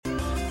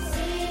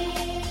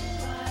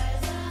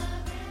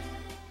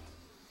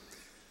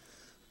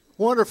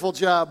Wonderful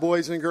job,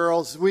 boys and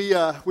girls. We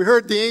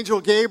heard the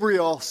angel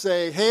Gabriel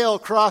say, "Hail,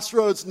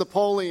 Crossroads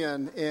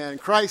Napoleon," and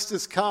Christ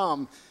has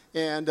come.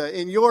 And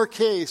in your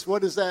case,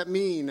 what does that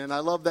mean? And I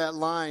love that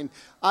line.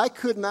 I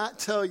could not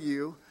tell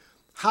you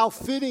how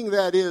fitting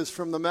that is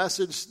from the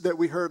message that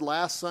we heard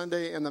last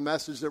Sunday and the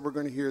message that we're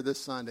going to hear this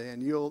Sunday.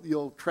 And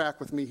you'll track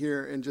with me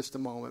here in just a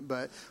moment.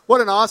 But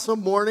what an awesome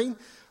morning.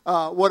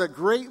 What a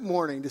great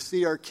morning to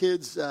see our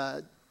kids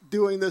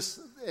doing this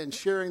and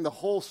sharing the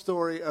whole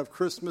story of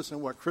Christmas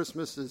and what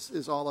Christmas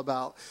is all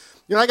about.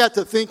 You know, I got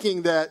to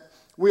thinking that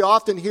we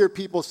often hear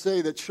people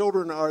say that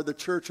children are the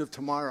church of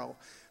tomorrow.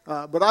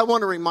 But I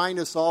want to remind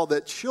us all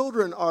that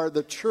children are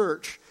the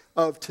church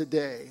of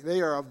today.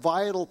 They are a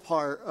vital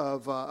part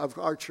of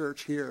our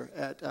church here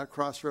at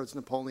Crossroads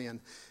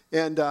Napoleon.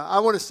 And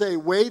I want to say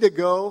way to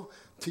go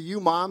to you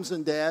moms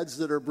and dads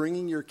that are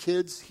bringing your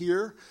kids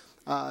here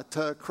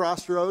to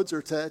Crossroads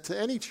or to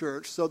any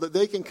church so that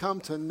they can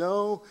come to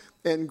know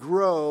and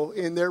grow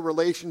in their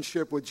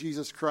relationship with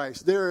Jesus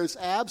Christ. There is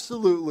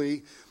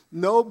absolutely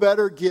no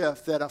better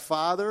gift that a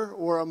father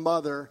or a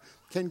mother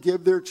can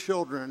give their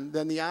children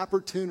than the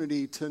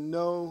opportunity to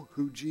know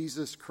who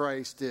Jesus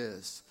Christ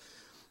is.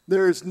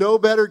 There is no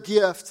better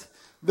gift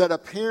that a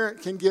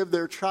parent can give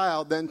their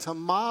child than to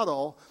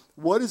model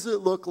what does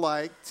it look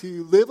like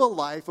to live a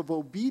life of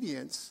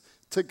obedience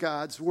to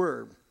God's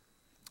word.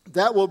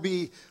 That will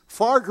be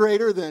far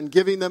greater than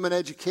giving them an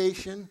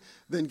education,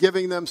 than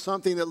giving them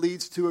something that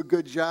leads to a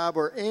good job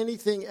or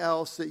anything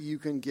else that you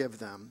can give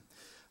them.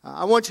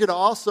 I want you to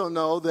also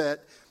know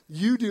that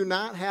you do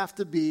not have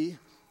to be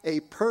a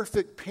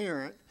perfect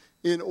parent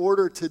in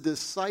order to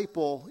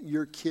disciple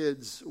your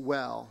kids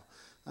well.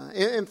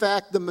 In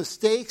fact, the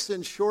mistakes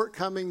and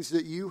shortcomings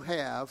that you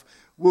have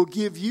will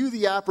give you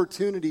the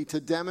opportunity to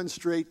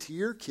demonstrate to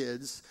your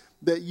kids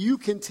that you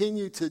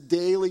continue to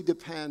daily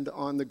depend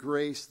on the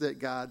grace that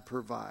God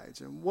provides.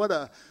 And what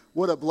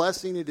a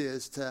blessing it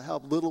is to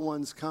help little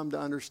ones come to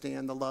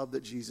understand the love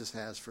that Jesus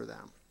has for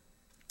them.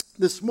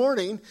 This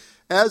morning,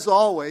 as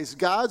always,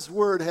 God's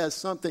Word has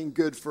something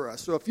good for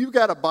us. So if you've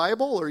got a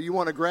Bible or you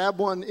want to grab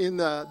one in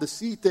the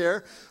seat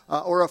there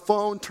or a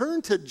phone,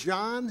 turn to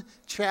John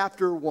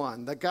chapter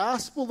 1, the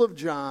Gospel of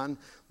John,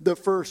 the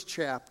first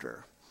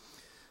chapter.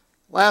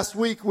 Last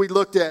week we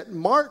looked at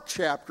Mark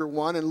chapter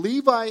 1, and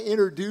Levi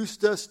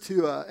introduced us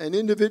to an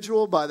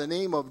individual by the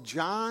name of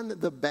John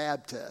the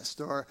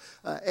Baptist, or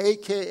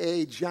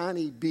a.k.a.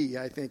 Johnny B.,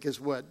 I think is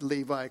what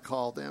Levi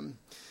called him.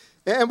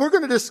 And we're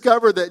going to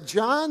discover that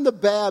John the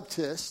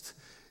Baptist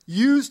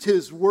used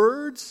his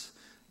words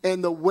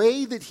and the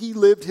way that he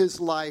lived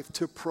his life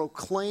to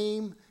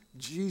proclaim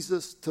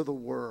Jesus to the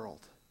world.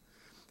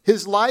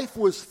 His life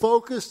was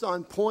focused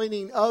on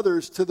pointing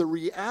others to the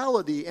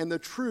reality and the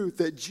truth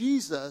that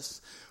Jesus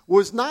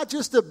was not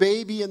just a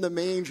baby in the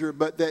manger,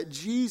 but that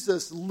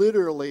Jesus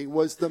literally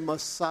was the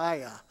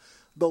Messiah,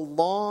 the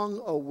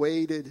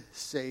long-awaited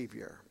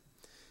Savior.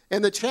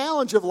 And the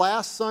challenge of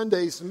last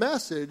Sunday's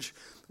message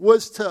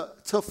was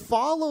to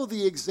follow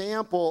the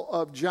example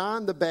of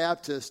John the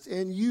Baptist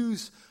and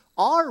use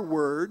our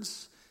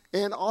words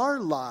and our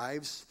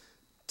lives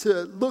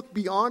to look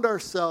beyond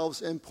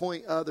ourselves and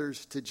point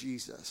others to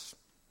Jesus.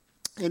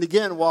 And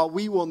again, while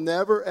we will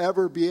never,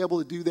 ever be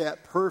able to do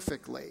that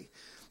perfectly,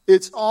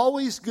 it's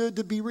always good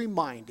to be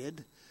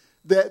reminded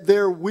that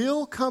there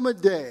will come a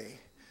day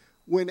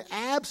when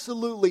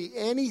absolutely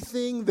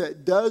anything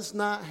that does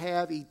not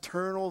have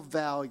eternal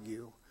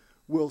value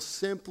will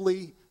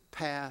simply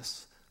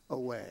pass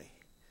away.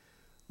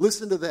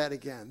 Listen to that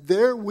again.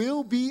 There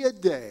will be a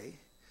day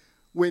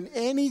when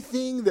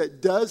anything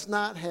that does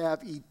not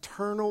have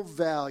eternal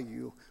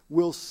value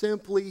will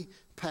simply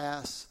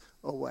pass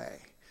away.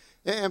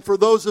 And for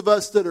those of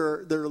us that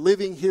are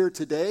living here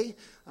today,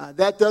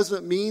 that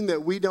doesn't mean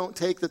that we don't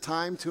take the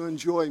time to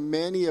enjoy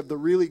many of the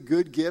really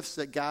good gifts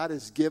that God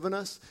has given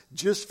us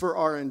just for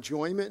our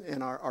enjoyment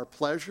and our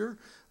pleasure.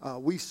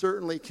 We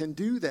certainly can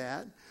do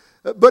that.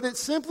 But it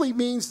simply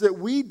means that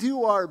we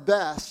do our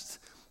best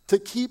to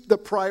keep the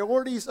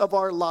priorities of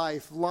our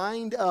life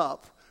lined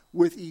up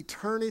with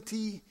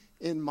eternity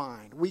in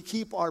mind. We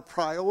keep our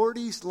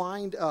priorities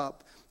lined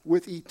up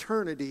with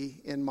eternity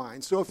in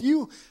mind. So if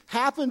you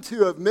happen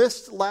to have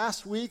missed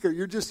last week, or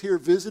you're just here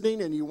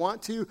visiting and you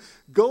want to,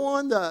 go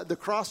on the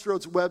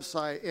Crossroads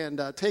website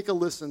and take a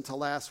listen to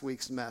last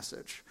week's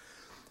message.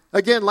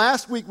 Again,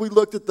 last week we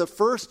looked at the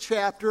first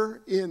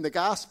chapter in the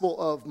Gospel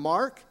of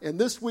Mark, and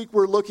this week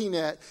we're looking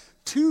at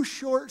two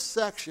short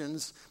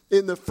sections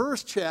in the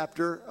first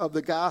chapter of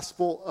the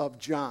Gospel of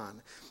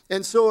John.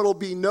 And so it'll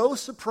be no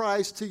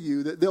surprise to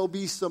you that there'll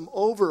be some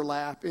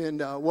overlap in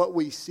what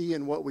we see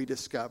and what we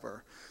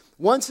discover.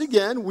 Once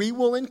again, we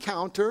will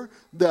encounter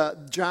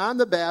John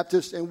the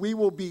Baptist, and we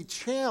will be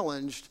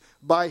challenged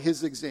by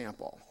his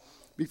example.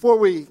 Before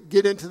we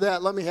get into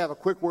that, let me have a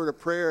quick word of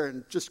prayer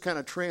and just kind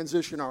of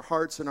transition our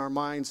hearts and our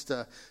minds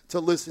to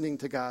listening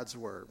to God's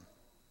word.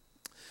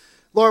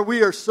 Lord,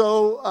 we are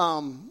so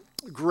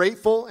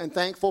grateful and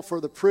thankful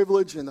for the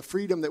privilege and the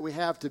freedom that we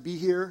have to be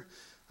here.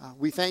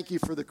 We thank you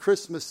for the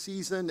Christmas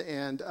season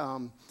and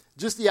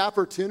just the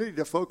opportunity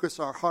to focus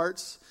our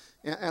hearts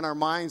and our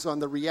minds on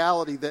the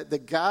reality that the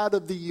God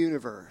of the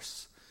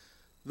universe,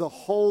 the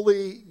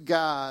holy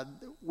God,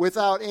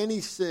 without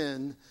any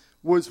sin,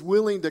 was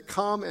willing to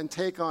come and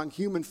take on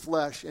human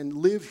flesh and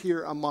live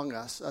here among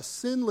us, a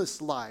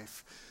sinless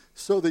life,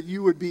 so that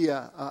you would be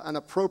an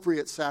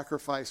appropriate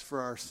sacrifice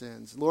for our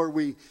sins. Lord,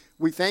 we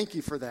thank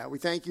you for that. We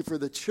thank you for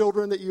the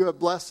children that you have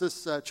blessed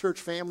this church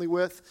family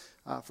with,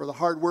 for the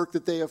hard work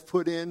that they have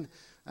put in.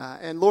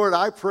 And Lord,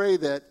 I pray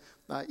that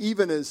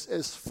even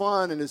as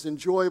fun and as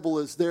enjoyable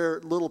as their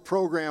little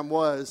program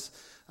was,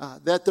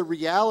 that the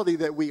reality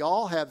that we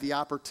all have the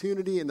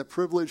opportunity and the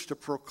privilege to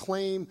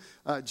proclaim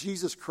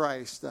Jesus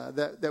Christ,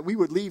 that we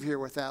would leave here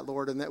with that,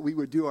 Lord, and that we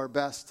would do our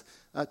best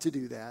to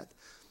do that.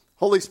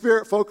 Holy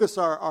Spirit, focus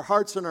our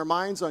hearts and our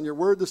minds on your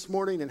word this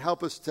morning and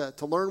help us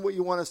to learn what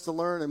you want us to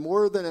learn. And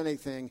more than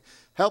anything,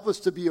 help us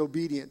to be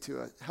obedient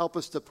to it. Help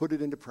us to put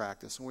it into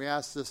practice. And we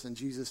ask this in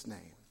Jesus'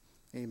 name.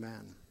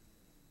 Amen.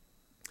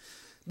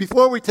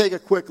 Before we take a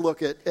quick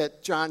look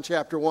at John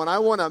chapter 1, I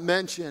want to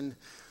mention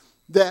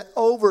that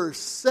over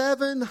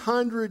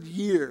 700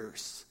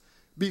 years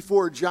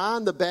before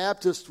John the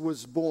Baptist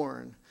was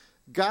born,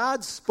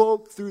 God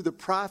spoke through the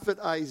prophet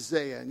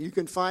Isaiah. And you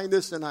can find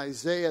this in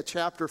Isaiah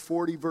chapter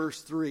 40,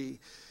 verse 3.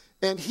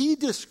 And he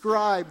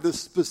described the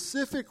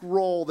specific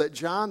role that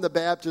John the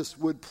Baptist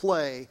would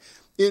play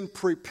in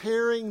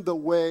preparing the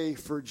way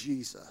for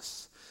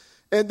Jesus.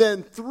 And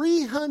then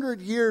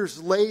 300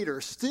 years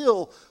later,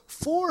 still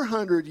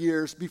 400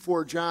 years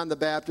before John the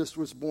Baptist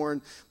was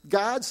born,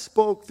 God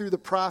spoke through the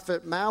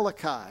prophet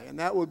Malachi. And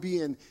that would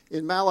be in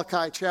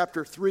Malachi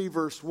chapter 3,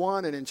 verse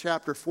 1, and in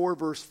chapter 4,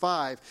 verse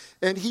 5.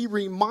 And he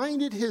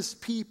reminded his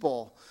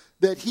people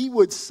that he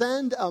would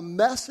send a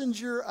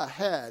messenger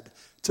ahead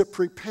to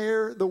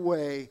prepare the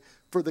way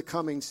for the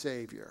coming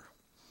Savior.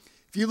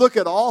 If you look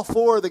at all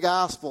four of the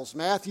Gospels,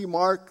 Matthew,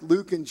 Mark,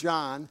 Luke, and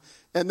John,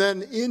 and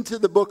then into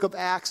the book of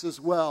Acts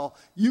as well,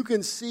 you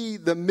can see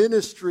the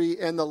ministry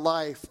and the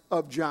life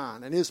of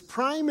John. And his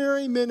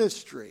primary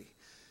ministry,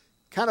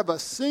 kind of a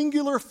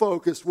singular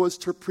focus, was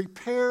to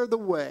prepare the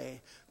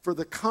way for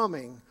the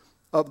coming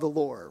of the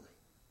Lord.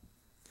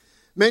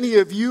 Many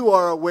of you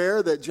are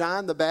aware that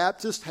John the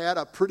Baptist had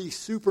a pretty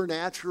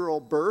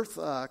supernatural birth,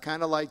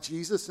 kind of like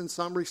Jesus in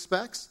some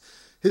respects.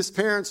 His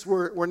parents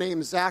were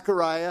named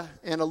Zachariah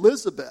and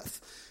Elizabeth.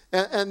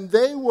 And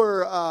they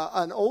were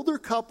an older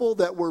couple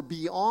that were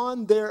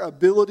beyond their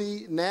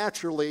ability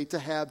naturally to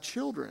have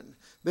children.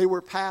 They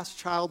were past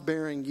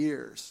childbearing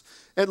years.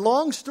 And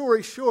long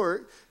story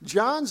short,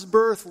 John's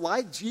birth,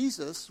 like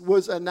Jesus,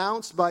 was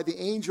announced by the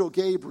angel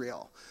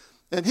Gabriel.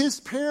 And his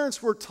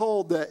parents were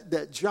told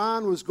that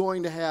John was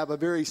going to have a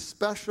very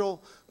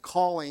special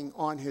calling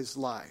on his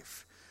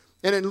life.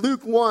 And in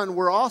Luke 1,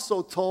 we're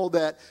also told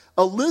that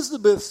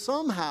Elizabeth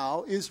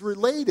somehow is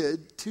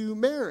related to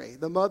Mary,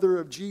 the mother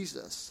of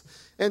Jesus.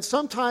 And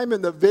sometime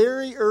in the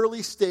very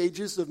early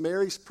stages of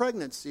Mary's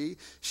pregnancy,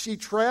 she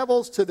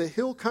travels to the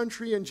hill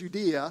country in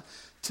Judea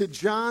to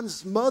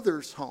John's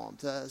mother's home,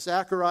 to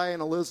Zachariah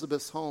and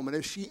Elizabeth's home. And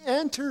as she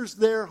enters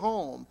their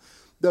home,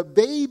 the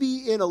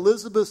baby in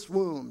Elizabeth's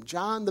womb,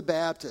 John the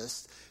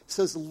Baptist,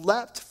 says,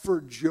 leapt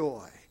for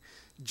joy.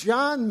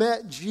 John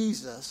met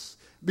Jesus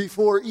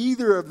before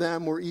either of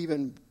them were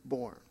even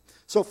born.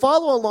 So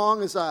follow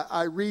along as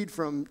I read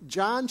from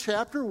John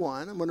chapter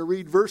 1. I'm going to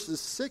read verses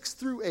 6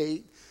 through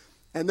 8,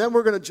 and then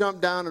we're going to jump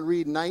down and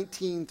read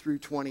 19 through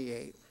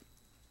 28. It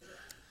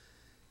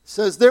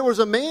says, there was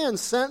a man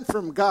sent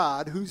from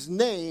God whose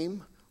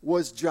name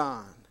was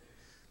John.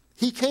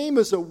 He came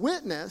as a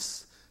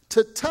witness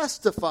to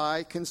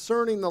testify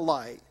concerning the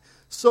light,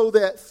 so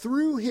that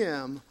through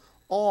him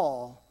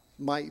all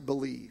might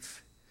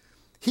believe.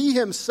 He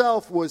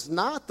himself was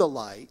not the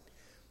light.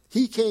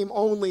 He came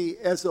only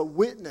as a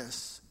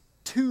witness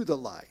to the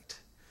light.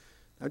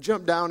 Now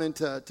jump down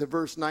into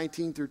verse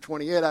 19 through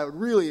 28. I would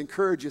really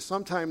encourage you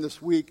sometime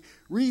this week,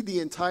 read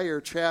the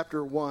entire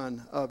chapter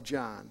 1 of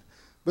John.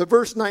 But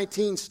verse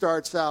 19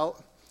 starts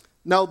out,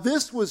 now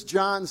this was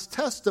John's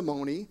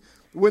testimony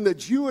when the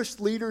Jewish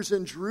leaders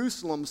in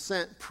Jerusalem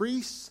sent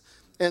priests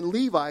and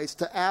Levites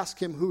to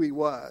ask him who he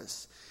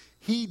was.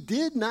 He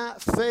did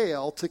not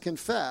fail to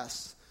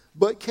confess,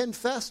 but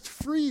confessed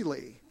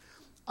freely,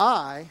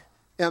 I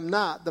am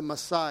not the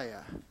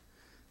Messiah.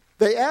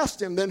 They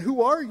asked him, then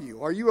who are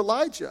you? Are you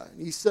Elijah?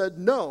 And he said,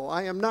 no,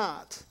 I am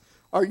not.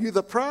 Are you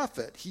the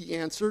prophet? He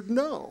answered,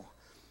 no.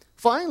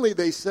 Finally,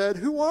 they said,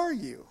 who are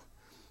you?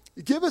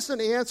 Give us an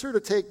answer to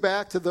take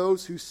back to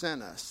those who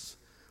sent us.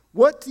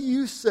 What do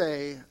you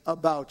say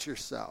about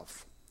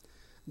yourself?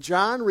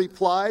 John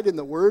replied in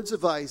the words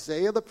of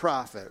Isaiah the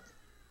prophet,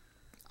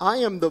 I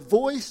am the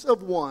voice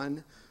of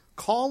one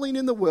calling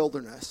in the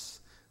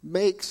wilderness,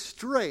 make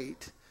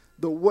straight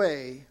the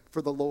way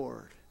for the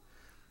Lord.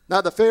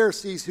 Now the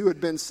Pharisees who had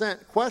been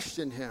sent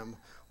questioned him,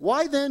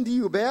 why then do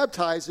you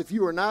baptize if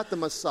you are not the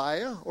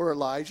Messiah or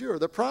Elijah or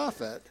the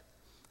prophet?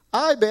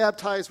 I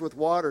baptize with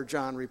water,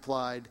 John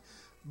replied,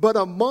 but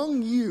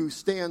among you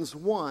stands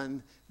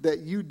one that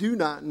you do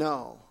not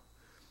know.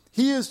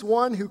 He is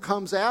one who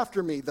comes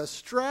after me, the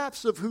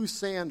straps of whose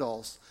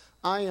sandals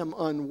I am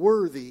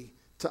unworthy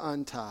to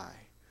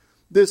untie."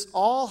 This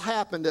all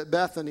happened at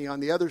Bethany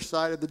on the other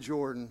side of the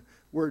Jordan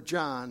where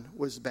John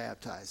was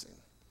baptizing.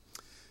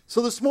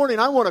 So this morning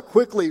I want to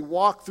quickly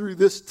walk through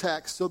this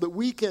text so that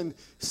we can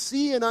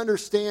see and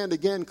understand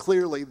again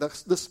clearly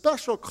the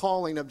special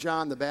calling of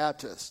John the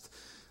Baptist.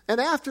 And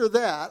after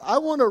that, I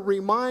want to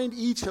remind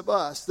each of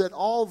us that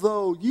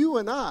although you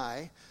and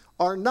I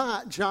are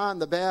not John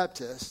the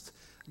Baptist,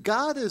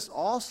 God is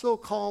also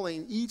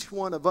calling each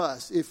one of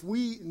us, if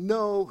we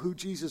know who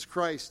Jesus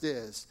Christ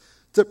is,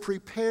 to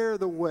prepare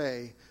the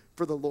way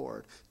for the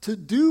Lord, to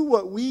do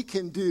what we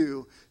can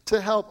do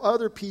to help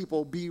other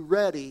people be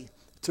ready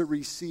to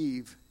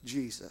receive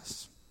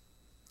Jesus.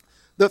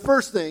 The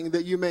first thing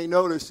that you may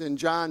notice in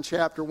John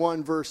chapter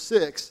 1, verse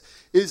 6,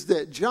 is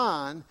that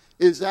John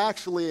is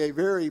actually a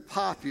very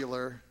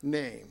popular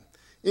name.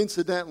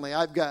 Incidentally,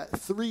 I've got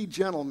 3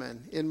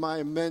 gentlemen in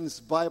my men's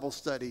Bible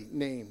study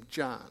named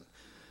John.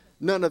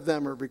 None of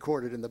them are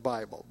recorded in the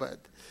Bible, but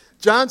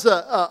John's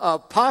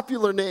a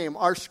popular name.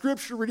 Our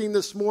scripture reading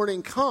this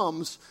morning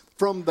comes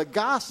from the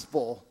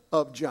Gospel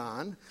of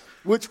John,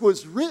 which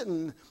was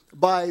written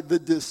by the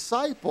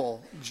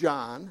disciple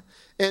John.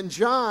 And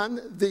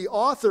John, the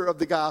author of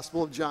the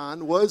Gospel of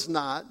John, was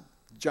not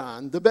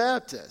John the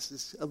Baptist.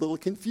 It's a little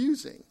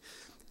confusing.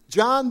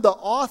 John, the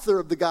author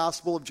of the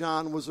Gospel of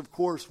John, was, of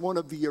course, one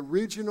of the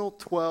original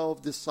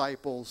 12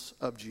 disciples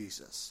of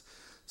Jesus.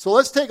 So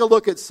let's take a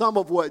look at some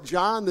of what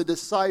John the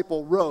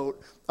disciple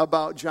wrote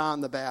about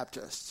John the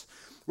Baptist.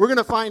 We're going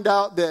to find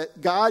out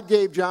that God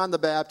gave John the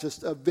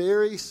Baptist a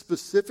very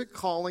specific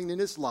calling in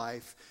his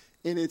life,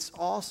 and it's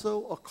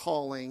also a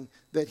calling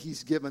that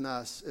he's given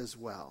us as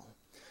well.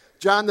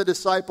 John the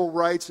disciple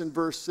writes in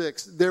verse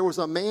 6, "There was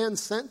a man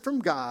sent from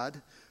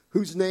God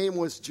whose name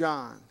was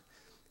John.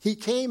 He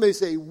came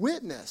as a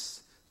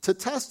witness to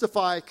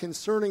testify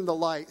concerning the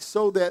light,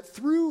 so that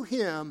through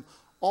him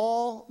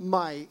all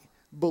might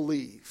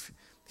believe.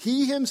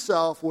 He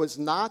himself was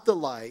not the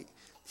light.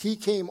 He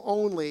came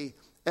only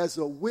as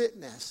a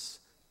witness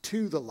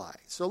to the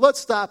light." So let's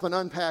stop and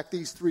unpack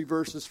these 3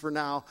 verses for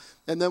now,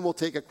 and then we'll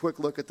take a quick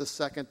look at the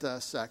second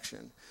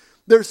section.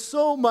 There's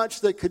so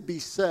much that could be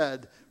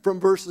said from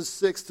verses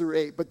 6 through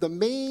 8, but the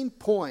main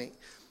point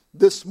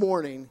this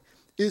morning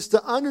is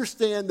to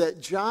understand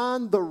that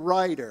John the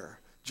writer,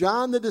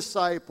 John the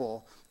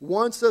disciple,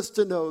 wants us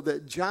to know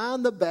that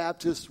John the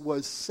Baptist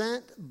was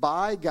sent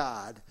by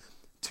God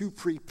to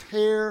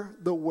prepare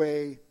the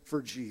way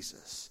for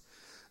Jesus.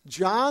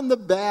 John the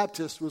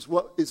Baptist was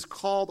what is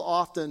called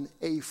often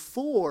a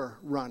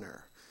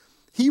forerunner.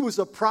 He was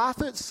a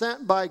prophet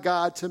sent by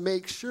God to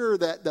make sure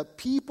that the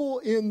people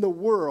in the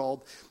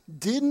world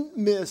didn't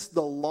miss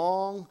the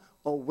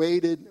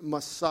long-awaited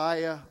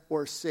Messiah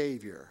or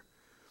Savior.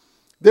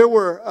 There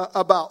were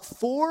about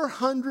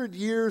 400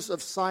 years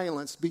of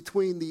silence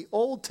between the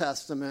Old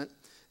Testament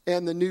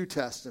and the New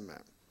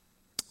Testament.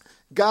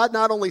 God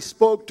not only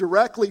spoke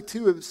directly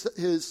to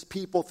his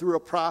people through a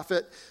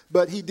prophet,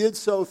 but he did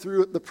so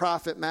through the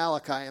prophet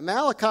Malachi. And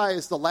Malachi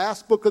is the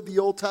last book of the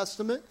Old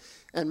Testament,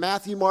 and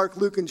Matthew, Mark,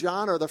 Luke, and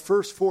John are the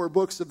first 4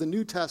 books of the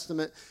New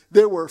Testament.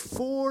 There were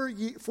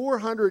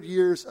 400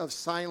 years of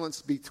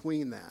silence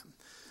between them.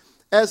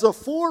 As a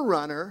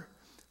forerunner,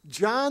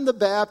 John the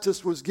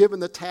Baptist was given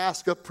the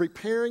task of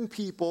preparing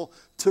people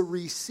to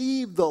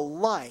receive the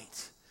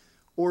light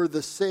or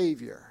the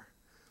Savior.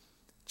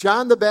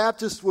 John the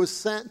Baptist was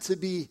sent to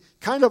be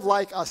kind of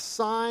like a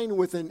sign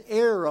with an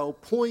arrow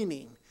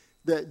pointing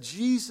that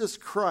Jesus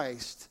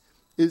Christ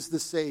is the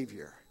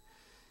Savior.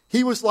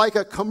 He was like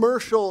a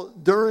commercial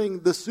during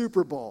the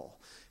Super Bowl.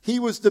 He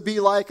was to be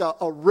like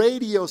a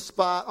radio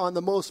spot on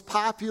the most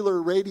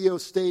popular radio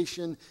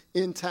station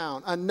in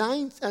town,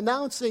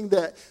 announcing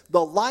that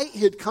the light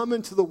had come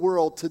into the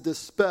world to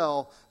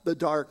dispel the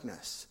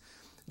darkness.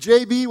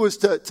 JB was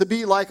to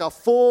be like a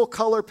full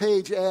color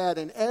page ad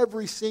in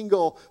every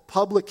single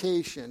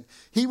publication.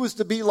 He was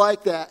to be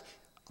like that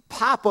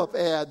pop-up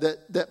ad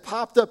that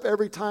popped up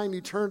every time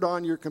you turned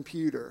on your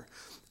computer.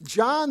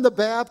 John the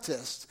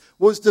Baptist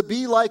was to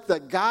be like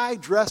the guy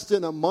dressed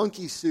in a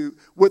monkey suit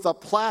with a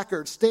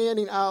placard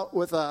standing out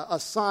with a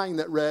sign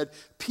that read,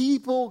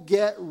 "People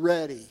get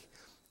ready.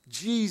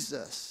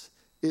 Jesus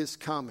is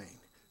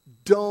coming.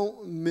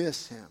 Don't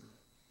miss him."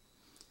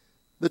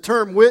 The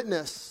term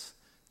witness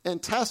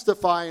and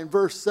testify in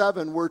verse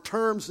 7 were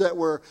terms that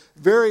were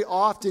very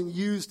often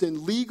used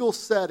in legal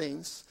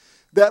settings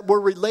that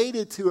were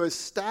related to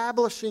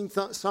establishing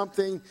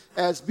something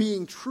as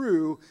being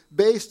true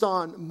based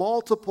on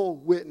multiple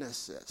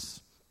witnesses.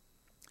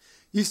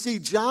 You see,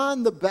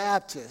 John the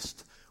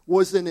Baptist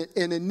was an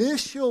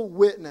initial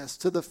witness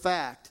to the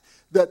fact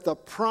that the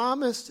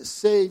promised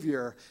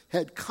Savior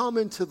had come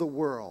into the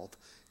world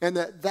and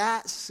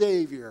that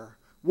Savior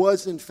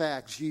was in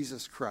fact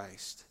Jesus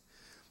Christ.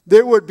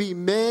 There would be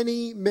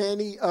many,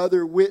 many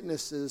other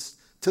witnesses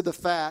to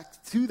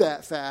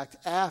that fact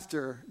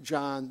after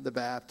John the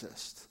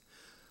Baptist.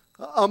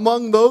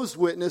 Among those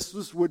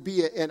witnesses would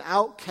be an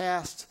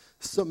outcast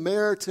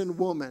Samaritan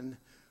woman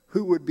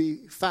who would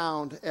be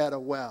found at a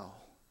well.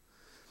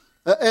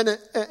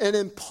 An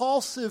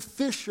impulsive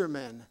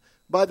fisherman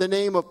by the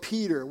name of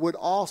Peter would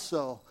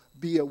also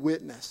be a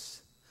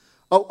witness.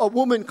 A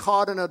woman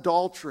caught in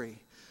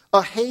adultery,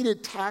 a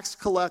hated tax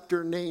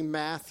collector named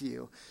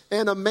Matthew,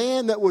 and a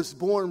man that was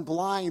born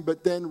blind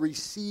but then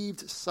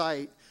received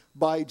sight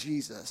by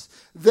Jesus.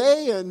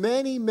 They and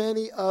many,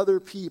 many other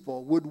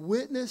people would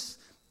witness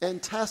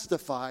and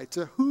testify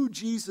to who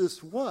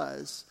Jesus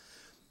was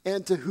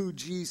and to who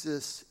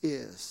Jesus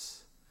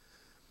is.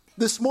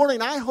 This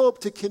morning, I hope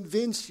to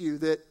convince you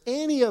that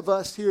any of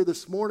us here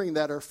this morning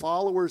that are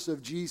followers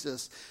of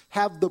Jesus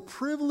have the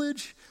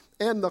privilege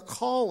and the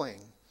calling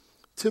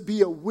to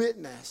be a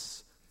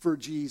witness for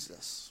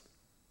Jesus.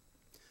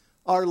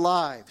 Our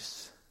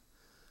lives,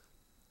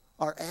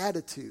 our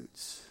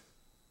attitudes,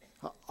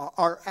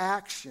 our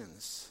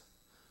actions,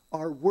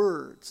 our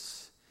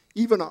words,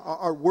 even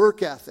our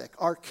work ethic,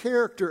 our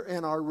character,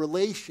 and our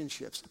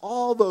relationships,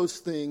 all those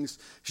things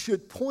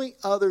should point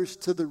others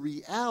to the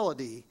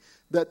reality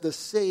that the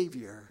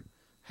Savior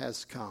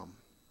has come.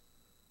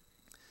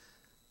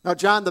 Now,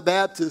 John the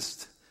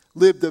Baptist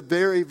lived a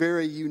very,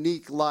 very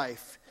unique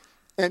life.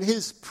 And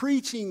his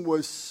preaching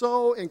was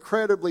so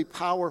incredibly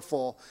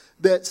powerful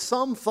that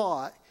some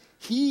thought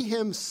he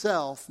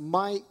himself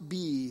might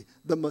be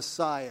the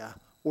Messiah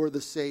or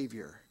the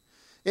Savior.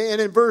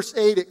 And in verse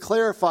 8, it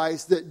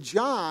clarifies that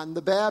John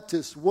the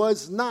Baptist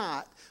was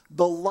not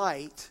the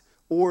light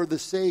or the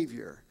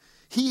Savior.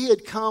 He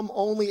had come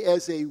only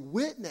as a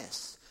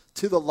witness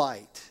to the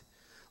light.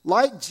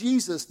 Like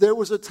Jesus, there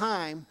was a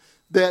time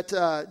that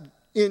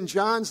in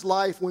John's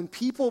life when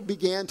people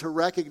began to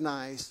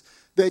recognize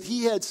that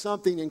he had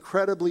something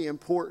incredibly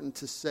important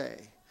to say.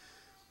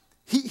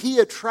 He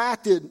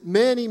attracted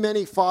many,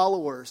 many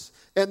followers,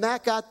 and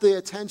that got the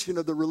attention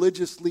of the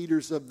religious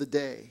leaders of the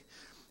day.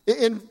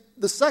 In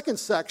the second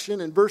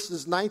section, in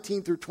verses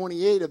 19 through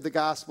 28 of the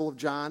Gospel of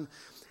John,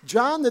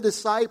 John the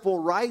disciple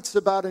writes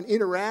about an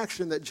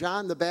interaction that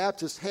John the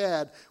Baptist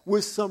had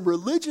with some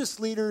religious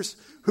leaders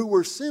who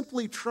were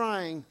simply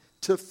trying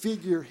to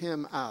figure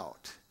him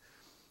out.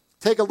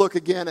 Take a look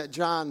again at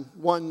John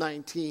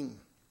 1:19.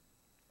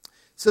 It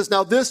says,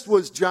 "Now this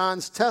was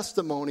John's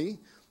testimony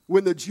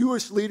when the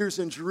Jewish leaders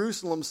in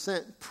Jerusalem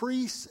sent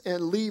priests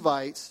and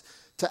Levites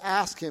to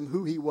ask him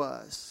who he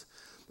was.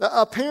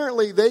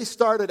 Apparently, they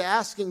started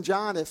asking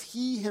John if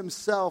he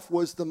himself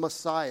was the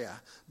Messiah,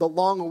 the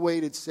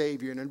long-awaited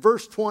Savior. And in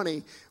verse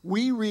 20,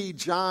 we read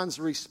John's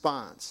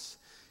response.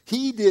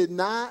 He did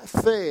not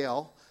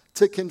fail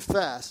to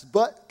confess,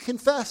 but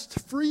confessed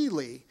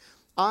freely,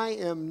 I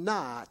am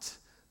not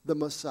the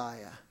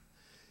Messiah.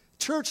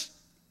 Church,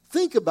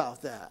 think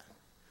about that.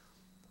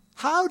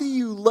 How do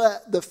you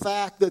let the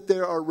fact that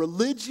there are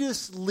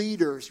religious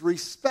leaders,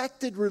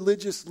 respected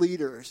religious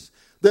leaders,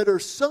 that are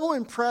so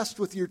impressed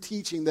with your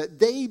teaching that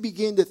they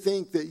begin to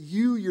think that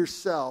you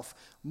yourself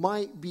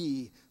might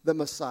be the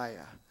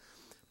Messiah?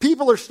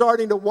 People are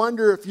starting to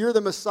wonder if you're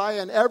the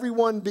Messiah, and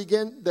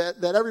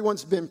that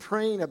everyone's been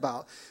praying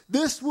about.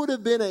 This would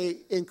have been an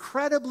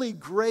incredibly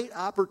great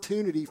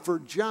opportunity for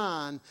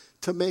John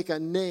to make a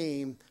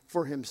name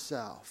for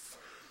himself.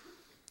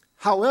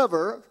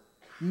 However,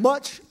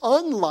 much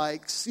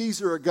unlike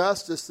Caesar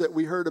Augustus that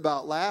we heard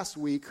about last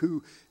week,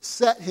 who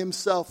set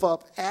himself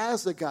up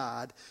as a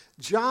god,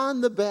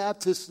 John the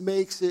Baptist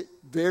makes it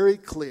very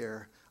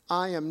clear,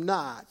 I am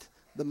not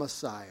the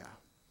Messiah.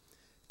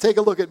 Take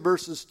a look at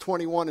verses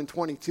 21 and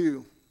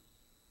 22.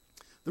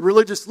 The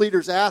religious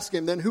leaders ask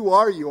him, then who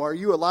are you? Are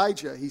you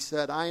Elijah? He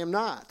said, I am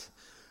not.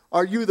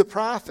 Are you the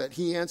prophet?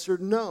 He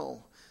answered,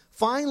 no.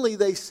 Finally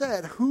they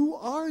said, who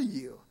are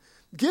you?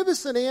 Give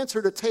us an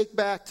answer to take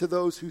back to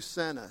those who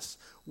sent us.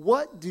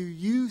 What do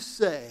you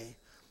say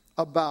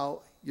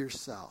about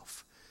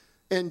yourself?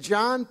 And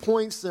John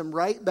points them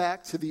right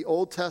back to the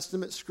Old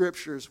Testament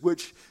scriptures,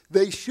 which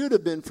they should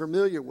have been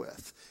familiar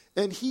with.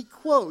 And he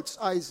quotes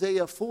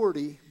Isaiah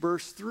 40,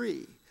 verse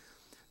 3.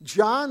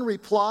 John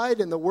replied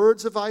in the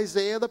words of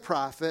Isaiah the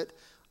prophet,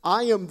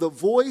 I am the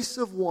voice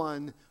of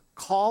one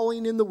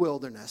calling in the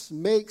wilderness,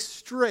 make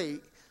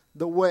straight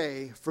the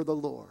way for the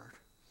Lord.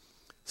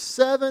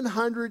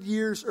 700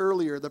 years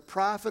earlier, the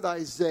prophet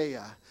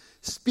Isaiah,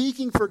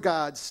 speaking for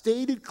God,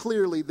 stated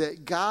clearly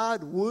that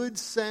God would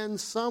send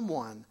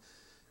someone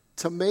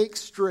to make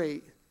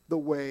straight the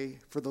way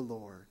for the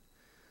Lord.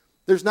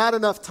 There's not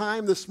enough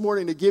time this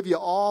morning to give you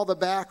all the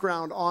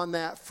background on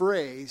that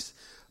phrase,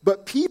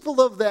 but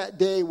people of that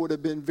day would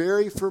have been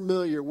very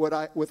familiar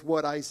with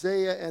what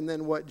Isaiah and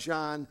then what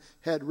John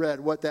had read,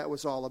 what that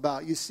was all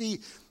about. You see,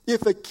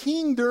 if a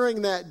king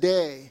during that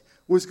day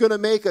was going to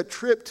make a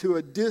trip to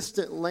a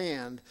distant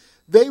land,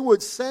 they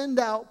would send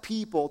out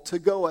people to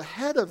go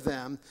ahead of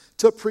them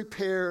to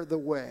prepare the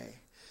way.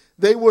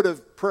 They would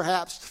have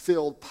perhaps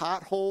filled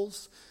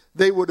potholes.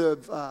 They would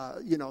have,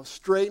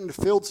 straightened,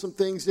 filled some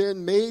things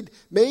in, made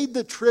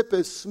the trip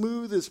as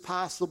smooth as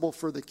possible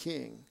for the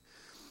king.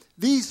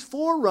 these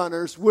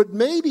forerunners would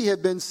maybe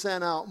have been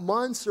sent out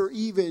months or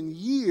even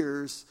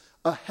years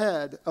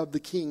ahead of the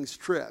king's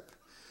trip.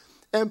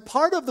 And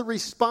part of the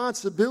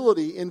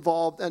responsibility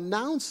involved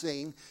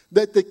announcing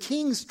that the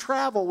king's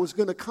travel was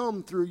going to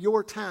come through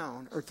your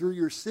town or through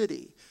your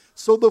city.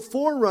 So the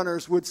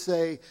forerunners would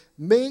say,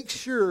 make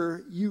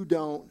sure you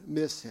don't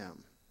miss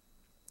him.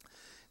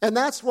 And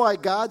that's why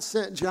God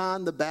sent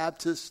John the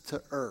Baptist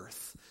to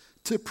earth,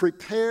 to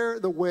prepare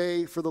the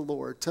way for the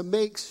Lord, to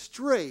make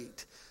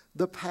straight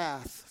the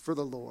path for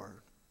the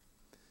Lord.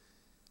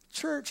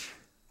 Church,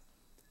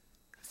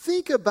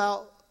 think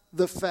about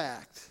the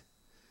fact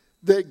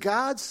that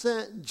God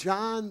sent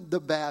John the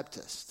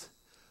Baptist,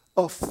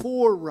 a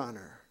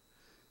forerunner,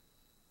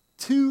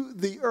 to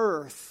the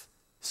earth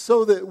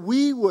so that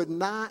we would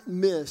not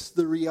miss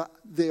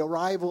the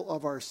arrival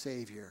of our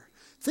Savior.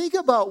 Think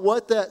about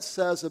what that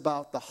says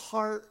about the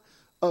heart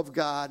of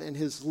God and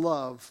his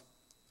love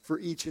for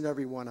each and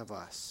every one of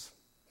us.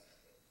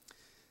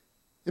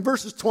 In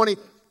verses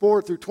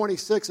 24 through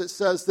 26, it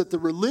says that the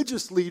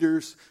religious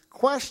leaders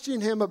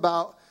questioned him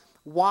about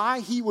why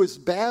he was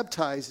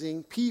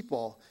baptizing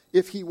people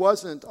if he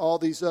wasn't all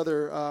these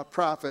other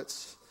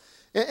prophets.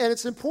 And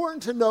it's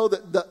important to know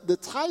that the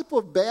type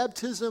of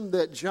baptism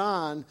that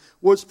John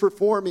was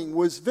performing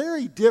was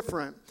very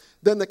different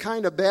than the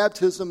kind of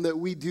baptism that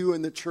we do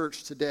in the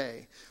church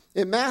today.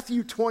 In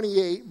Matthew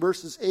 28,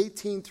 verses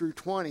 18 through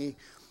 20,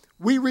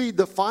 we read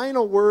the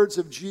final words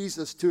of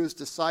Jesus to his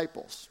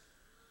disciples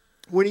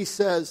when he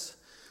says,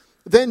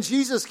 "Then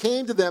Jesus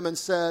came to them and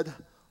said,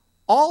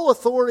 'All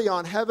authority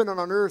on heaven and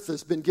on earth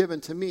has been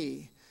given to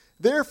me.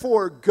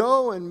 Therefore,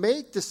 go and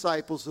make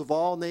disciples of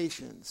all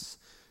nations,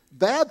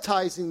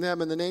 baptizing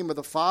them in the name of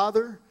the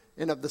Father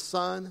and of the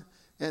Son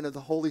and of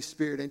the Holy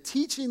Spirit, and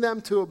teaching them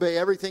to obey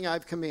everything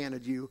I've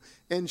commanded you.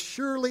 And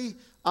surely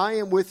I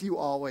am with you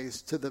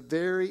always to the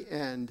very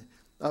end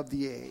of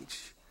the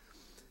age.'"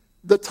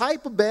 The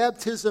type of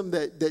baptism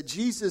that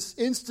Jesus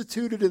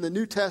instituted in the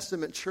New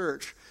Testament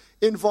church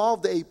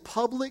involved a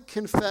public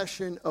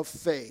confession of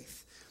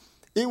faith.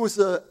 It was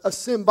a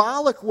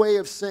symbolic way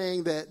of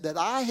saying that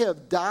I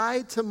have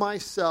died to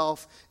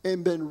myself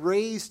and been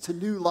raised to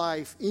new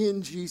life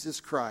in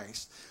Jesus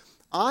Christ.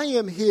 I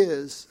am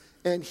his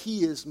and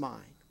he is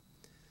mine.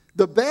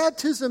 The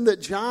baptism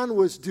that John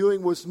was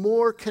doing was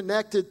more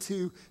connected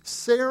to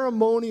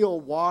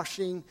ceremonial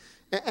washing,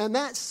 and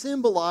that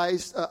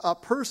symbolized a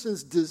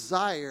person's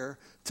desire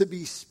to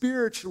be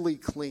spiritually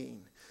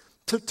clean,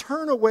 to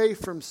turn away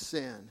from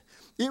sin.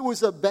 It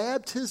was a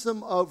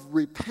baptism of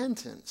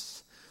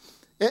repentance.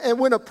 And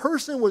when a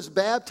person was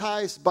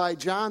baptized by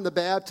John the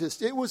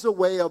Baptist, it was a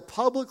way of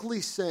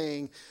publicly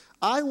saying,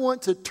 I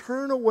want to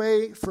turn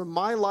away from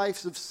my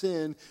life of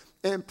sin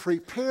and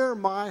prepare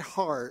my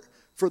heart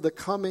for the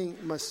coming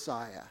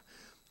Messiah.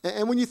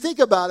 And when you think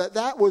about it,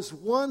 that was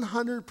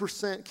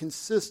 100%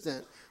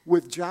 consistent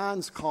with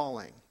John's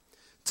calling,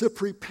 to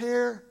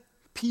prepare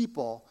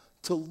people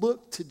to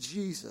look to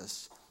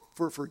Jesus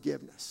for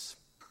forgiveness.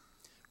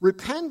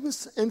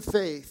 Repentance and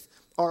faith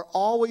are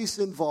always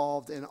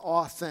involved in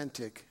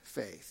authentic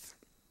faith.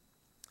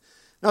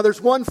 Now,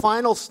 there's one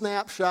final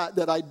snapshot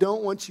that I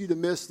don't want you to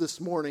miss this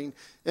morning,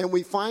 and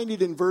we find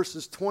it in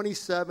verses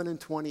 27 and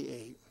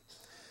 28.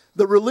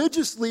 The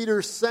religious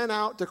leaders sent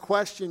out to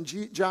question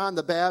John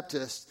the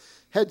Baptist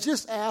had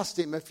just asked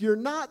him, if you're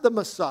not the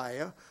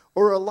Messiah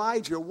or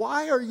Elijah,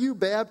 why are you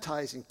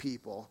baptizing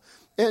people?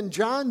 And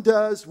John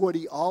does what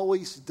he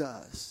always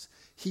does.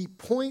 He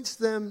points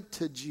them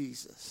to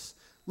Jesus.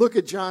 Look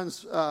at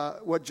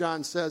what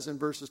John says in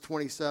verses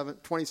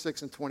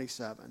 26 and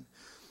 27.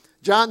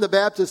 John the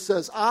Baptist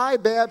says, I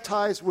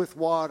baptize with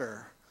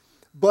water,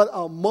 but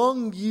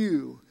among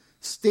you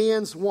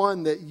stands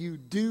one that you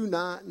do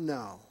not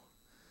know.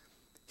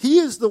 He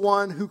is the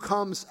one who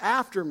comes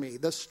after me,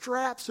 the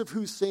straps of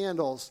whose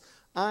sandals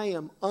I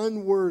am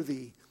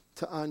unworthy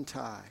to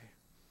untie.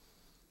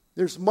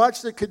 There's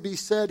much that could be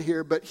said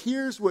here, but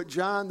here's what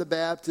John the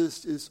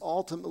Baptist is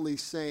ultimately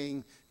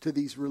saying to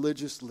these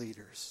religious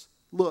leaders.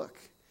 Look,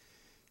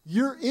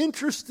 you're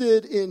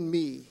interested in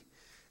me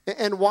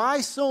and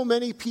why so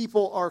many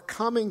people are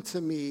coming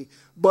to me,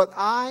 but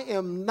I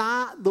am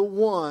not the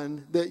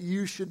one that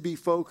you should be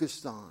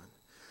focused on.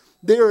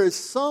 There is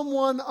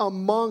someone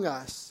among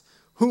us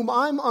whom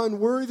I'm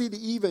unworthy to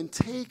even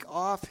take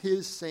off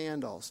his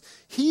sandals.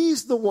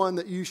 He's the one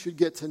that you should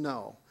get to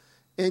know,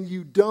 and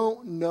you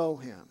don't know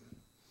him.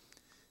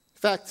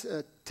 In fact,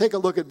 take a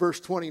look at verse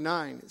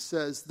 29. It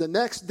says, the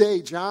next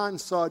day John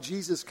saw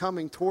Jesus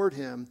coming toward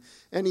him,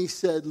 and he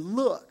said,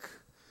 look,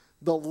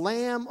 the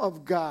Lamb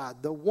of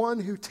God, the one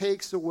who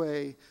takes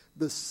away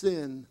the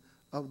sin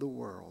of the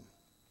world.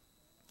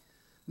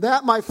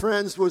 That, my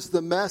friends, was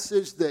the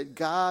message that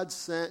God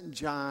sent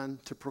John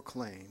to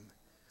proclaim.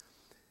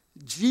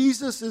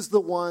 Jesus is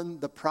the one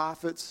the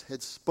prophets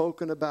had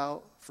spoken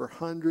about for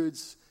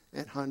hundreds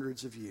and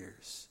hundreds of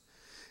years.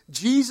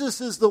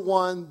 Jesus is the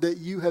one that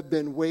you have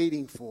been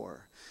waiting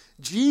for.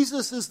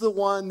 Jesus is the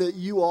one that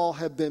you all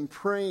have been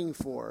praying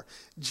for.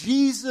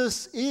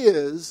 Jesus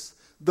is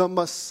the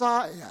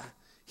Messiah.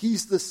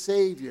 He's the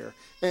Savior.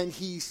 And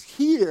He's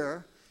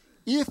here,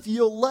 if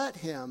you'll let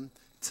Him,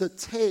 to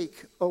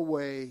take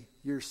away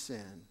your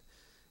sin.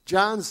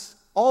 John's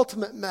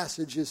ultimate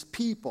message is,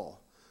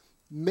 people,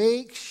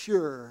 make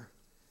sure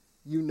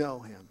you know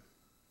Him.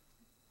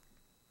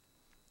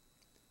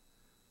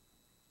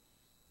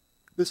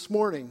 This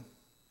morning,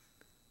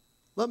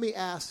 let me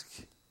ask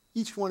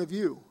each one of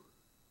you,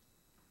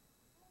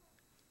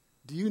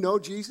 do you know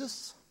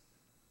Jesus?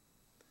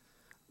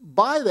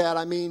 By that,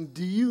 I mean,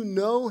 do you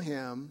know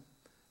Him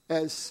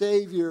as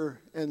Savior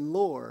and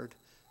Lord,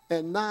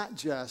 and not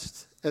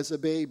just as a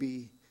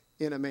baby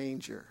in a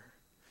manger?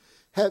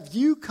 Have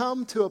you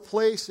come to a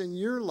place in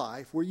your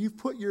life where you've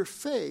put your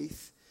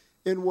faith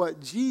in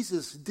what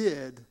Jesus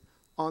did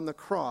on the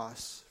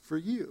cross for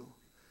you?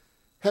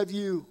 Have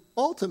you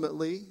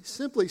ultimately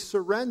simply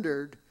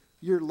surrendered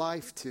your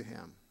life to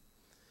Him?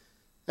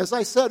 As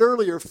I said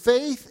earlier,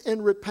 faith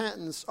and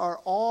repentance are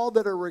all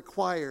that are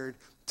required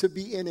to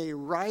be in a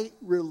right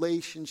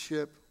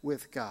relationship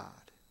with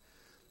God.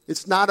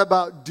 It's not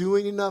about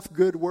doing enough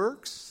good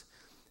works.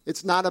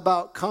 It's not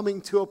about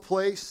coming to a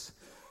place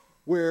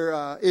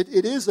where it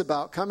is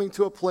about coming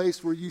to a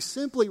place where you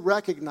simply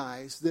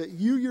recognize that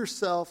you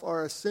yourself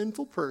are a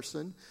sinful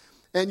person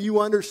and you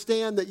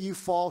understand that you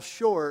fall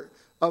short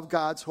of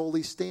God's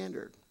holy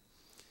standard.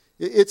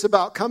 It's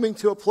about coming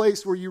to a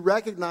place where you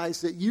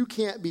recognize that you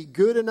can't be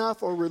good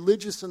enough or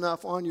religious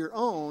enough on your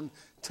own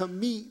to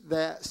meet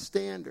that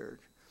standard.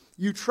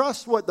 You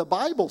trust what the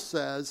Bible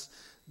says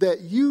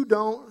that you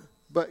don't,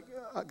 but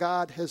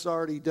God has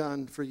already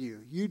done for you.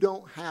 You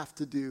don't have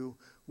to do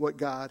what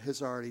God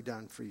has already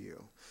done for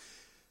you.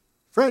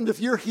 Friend, if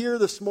you're here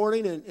this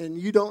morning and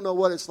you don't know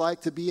what it's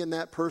like to be in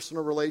that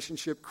personal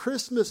relationship,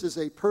 Christmas is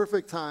a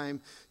perfect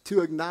time to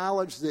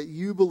acknowledge that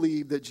you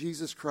believe that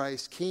Jesus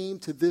Christ came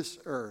to this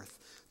earth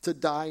to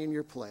die in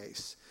your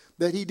place.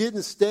 That He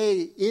didn't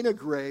stay in a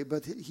grave,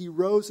 but He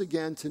rose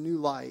again to new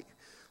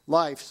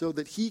life so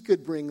that He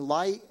could bring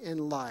light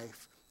and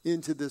life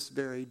into this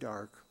very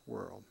dark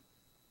world.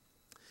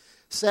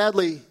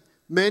 Sadly,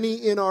 many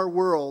in our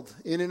world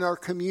and in our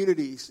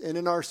communities and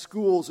in our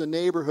schools and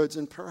neighborhoods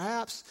and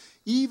perhaps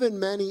even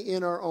many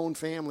in our own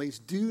families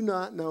do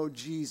not know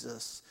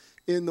Jesus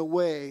in the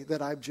way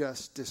that I've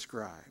just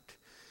described.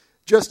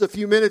 Just a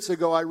few minutes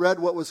ago, I read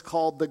what was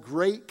called the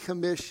Great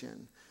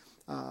Commission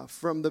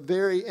from the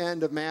very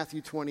end of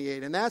Matthew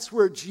 28. And that's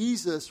where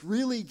Jesus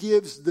really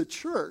gives the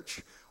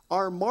church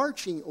our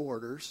marching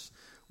orders.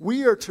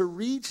 We are to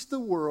reach the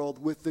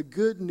world with the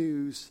good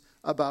news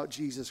about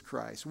Jesus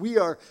Christ. We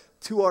are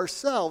to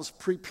ourselves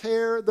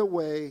prepare the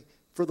way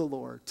for the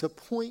Lord, to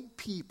point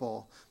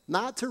people,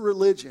 not to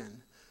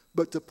religion,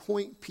 but to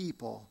point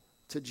people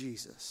to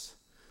Jesus.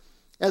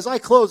 As I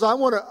close, I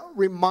want to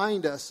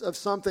remind us of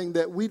something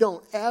that we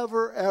don't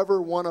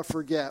ever want to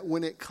forget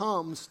when it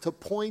comes to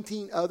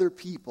pointing other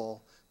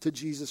people to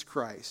Jesus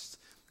Christ.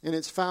 And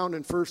it's found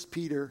in 1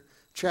 Peter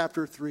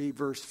chapter 3,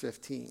 verse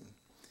 15.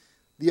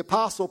 The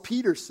Apostle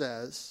Peter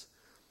says,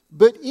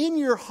 "But in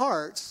your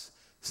hearts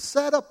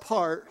set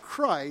apart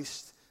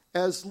Christ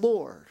as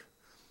Lord.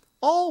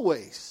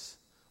 Always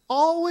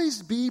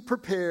be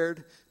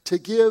prepared to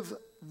give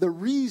the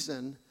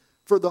reason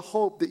for the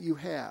hope that you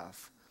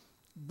have.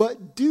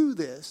 But do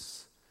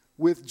this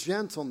with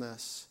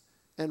gentleness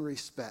and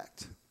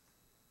respect."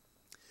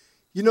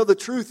 You know, the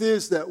truth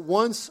is that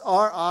once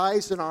our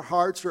eyes and our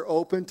hearts are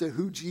open to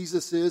who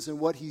Jesus is and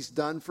what He's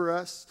done for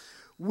us,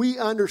 we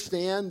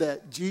understand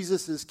that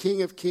Jesus is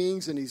King of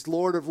Kings and He's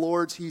Lord of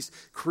Lords. He's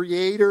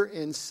Creator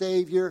and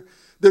Savior.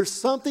 There's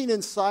something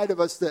inside of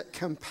us that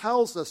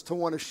compels us to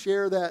want to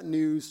share that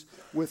news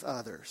with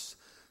others.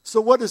 So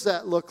what does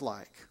that look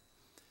like?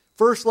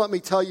 First, let me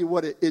tell you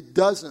what it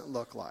doesn't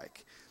look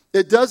like.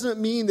 It doesn't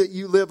mean that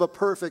you live a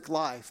perfect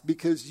life,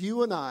 because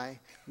you and I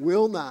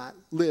will not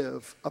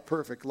live a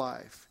perfect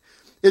life.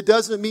 It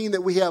doesn't mean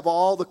that we have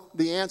all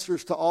the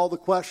answers to all the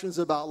questions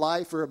about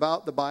life or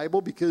about the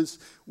Bible, because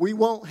we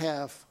won't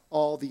have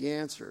all the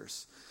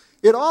answers.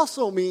 It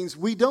also means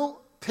we don't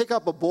pick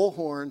up a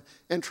bullhorn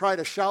and try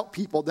to shout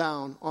people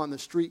down on the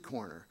street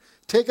corner.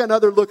 Take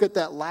another look at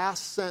that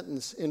last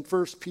sentence in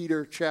 1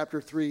 Peter chapter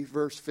 3,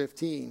 verse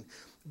 15.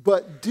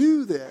 But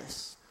do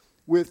this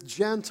with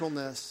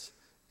gentleness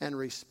and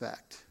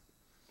respect.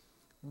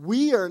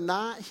 We are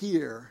not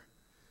here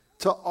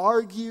to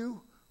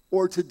argue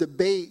or to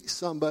debate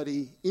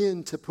somebody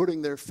into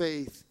putting their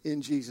faith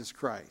in Jesus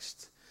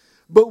Christ.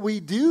 But we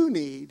do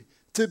need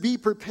to be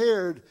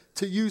prepared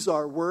to use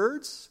our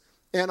words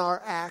and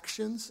our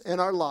actions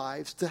and our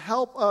lives to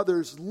help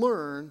others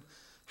learn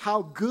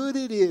how good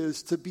it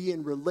is to be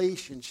in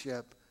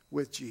relationship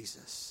with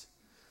Jesus.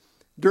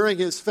 During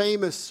His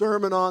famous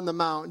Sermon on the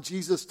Mount,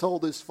 Jesus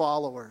told His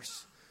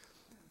followers,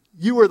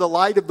 "You are the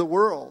light of the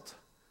world.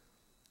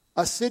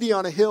 A city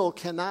on a hill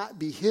cannot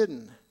be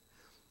hidden.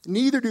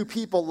 Neither do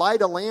people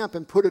light a lamp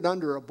and put it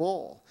under a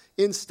bowl.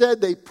 Instead,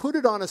 they put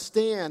it on a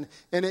stand,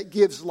 and it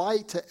gives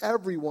light to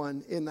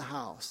everyone in the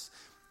house.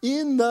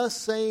 In the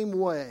same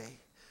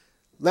way,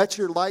 let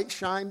your light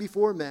shine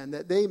before men,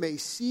 that they may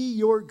see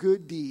your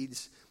good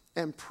deeds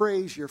and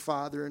praise your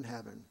Father in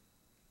heaven.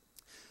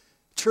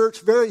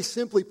 Church, very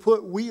simply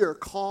put, we are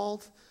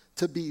called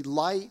to be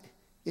light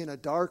in a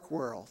dark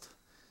world.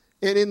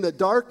 And in the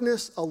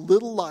darkness, a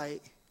little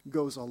light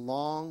goes a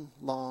long,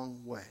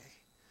 long way.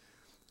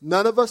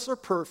 None of us are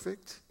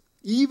perfect.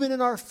 Even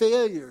in our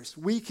failures,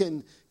 we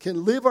can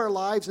live our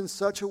lives in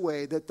such a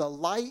way that the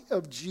light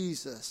of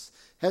Jesus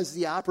has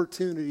the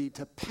opportunity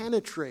to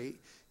penetrate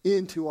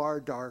into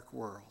our dark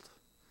world.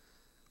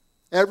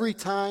 Every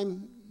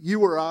time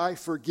you or I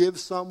forgive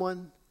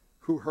someone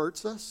who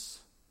hurts us,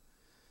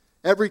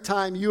 every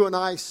time you and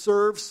I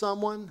serve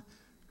someone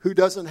who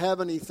doesn't have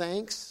any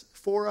thanks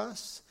for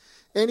us,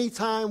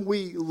 anytime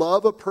we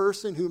love a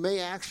person who may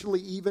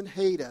actually even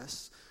hate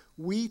us,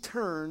 we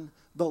turn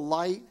the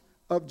light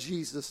of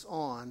Jesus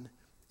on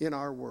in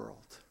our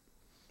world.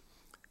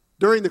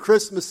 During the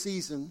Christmas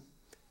season,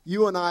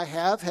 you and I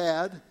have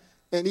had,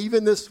 and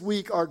even this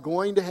week are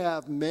going to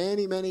have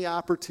many, many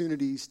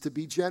opportunities to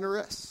be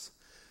generous,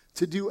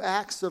 to do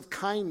acts of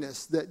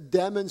kindness that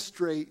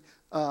demonstrate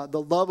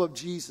the love of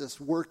Jesus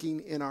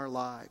working in our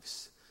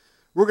lives.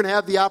 We're going to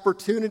have the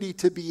opportunity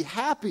to be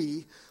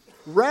happy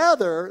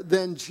rather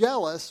than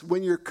jealous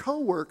when your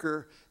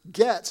coworker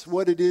gets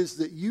what it is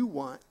that you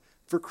want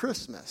for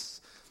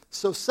Christmas.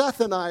 So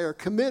Seth and I are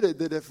committed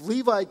that if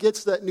Levi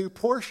gets that new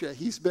Porsche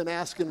he's been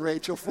asking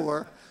Rachel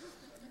for,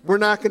 we're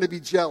not going to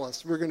be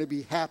jealous. We're going to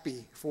be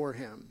happy for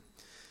him.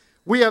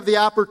 We have the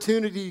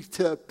opportunity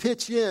to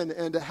pitch in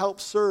and to help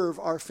serve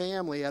our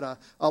family at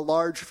a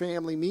large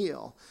family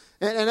meal.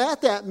 And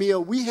at that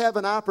meal, we have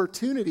an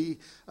opportunity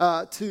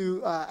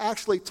to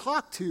actually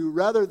talk to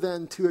rather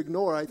than to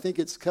ignore. I think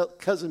it's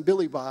Cousin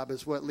Billy Bob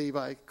is what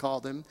Levi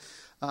called him.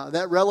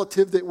 That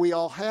relative that we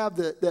all have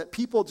that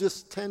people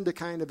just tend to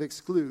kind of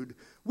exclude.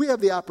 We have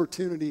the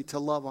opportunity to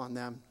love on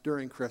them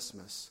during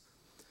Christmas.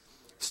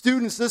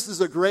 Students, this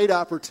is a great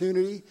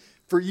opportunity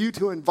for you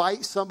to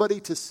invite somebody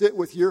to sit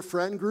with your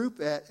friend group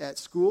at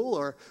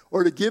school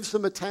or to give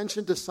some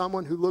attention to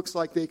someone who looks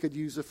like they could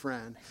use a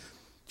friend.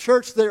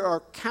 Church, there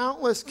are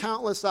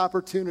countless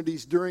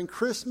opportunities during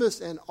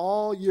Christmas and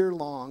all year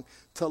long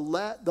to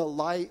let the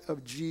light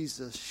of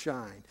Jesus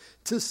shine,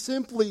 to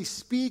simply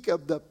speak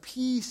of the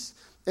peace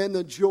and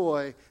the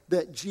joy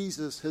that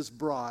Jesus has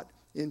brought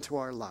into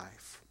our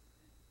life.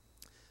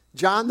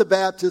 John the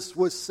Baptist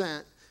was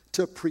sent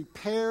to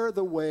prepare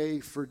the way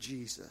for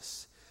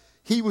Jesus.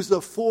 He was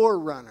a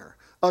forerunner,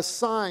 a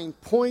sign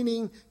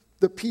pointing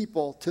the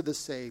people to the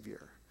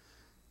Savior.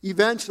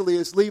 Eventually,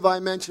 as Levi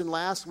mentioned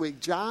last week,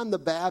 John the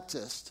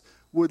Baptist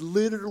would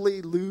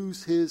literally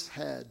lose his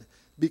head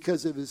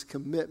because of his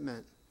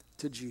commitment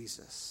to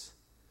Jesus.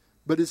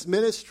 But his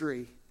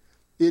ministry,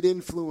 it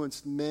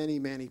influenced many,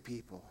 many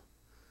people.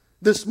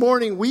 This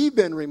morning, we've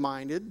been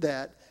reminded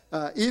that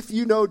if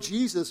you know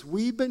Jesus,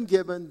 we've been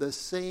given the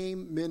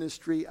same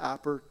ministry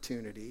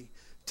opportunity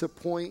to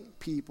point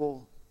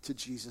people to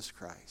Jesus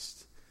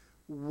Christ.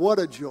 What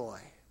a joy.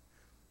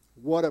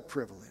 What a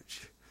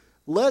privilege.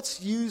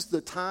 Let's use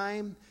the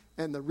time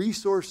and the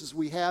resources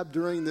we have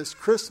during this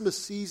Christmas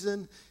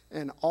season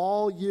and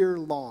all year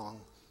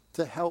long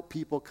to help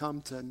people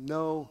come to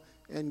know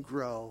and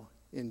grow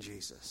in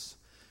Jesus.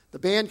 The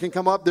band can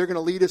come up. They're going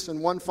to lead us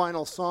in one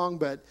final song,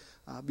 but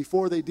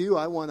before they do,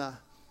 I want to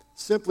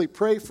simply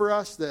pray for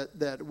us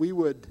that we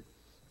would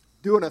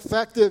do an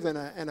effective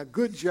and a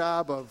good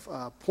job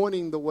of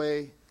pointing the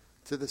way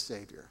to the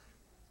Savior.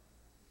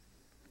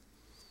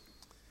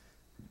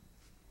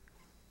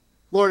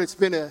 Lord, it's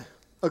been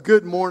a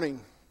good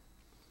morning.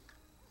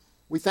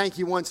 We thank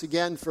you once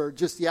again for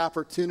just the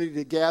opportunity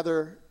to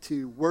gather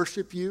to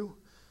worship you,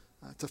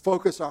 to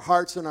focus our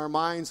hearts and our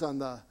minds on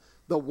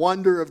the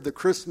wonder of the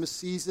Christmas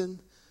season,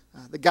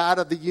 the God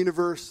of the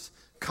universe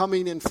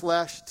coming in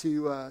flesh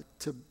to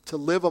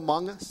live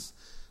among us,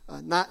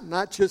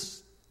 not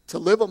just to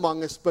live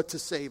among us, but to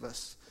save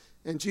us.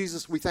 And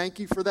Jesus, we thank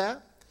you for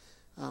that.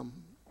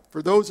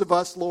 For those of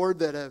us, Lord,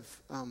 that have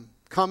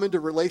come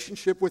into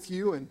relationship with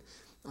you and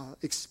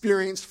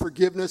experienced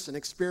forgiveness and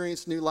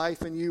experienced new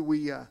life in you,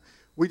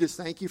 we just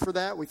thank you for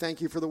that. We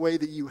thank you for the way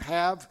that you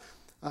have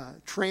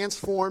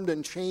transformed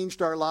and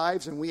changed our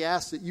lives, and we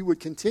ask that you would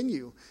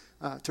continue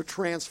to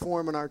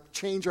transform and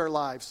change our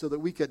lives so that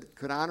we could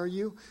honor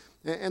you.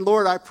 And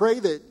Lord, I pray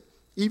that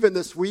even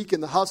this week in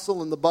the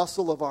hustle and the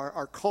bustle of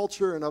our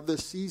culture and of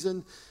this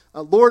season,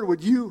 Lord,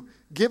 would you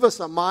give us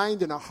a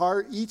mind and a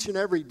heart each and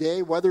every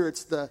day, whether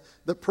it's the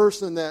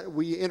person that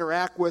we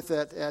interact with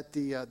at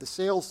the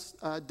sales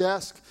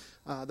desk,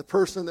 the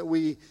person that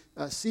we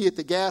see at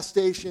the gas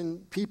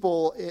station,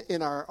 people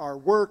in our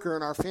work or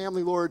in our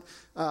family, Lord,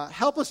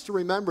 help us to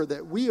remember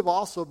that we have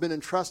also been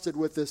entrusted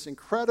with this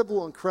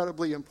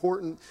incredibly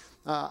important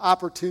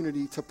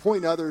opportunity to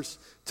point others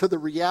to the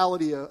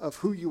reality of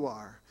who you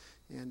are.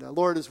 And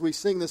Lord, as we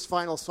sing this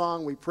final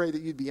song, we pray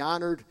that you'd be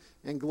honored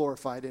and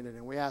glorified in it.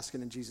 And we ask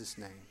it in Jesus'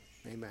 name.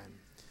 Amen.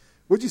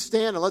 Would you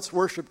stand and let's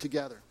worship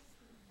together.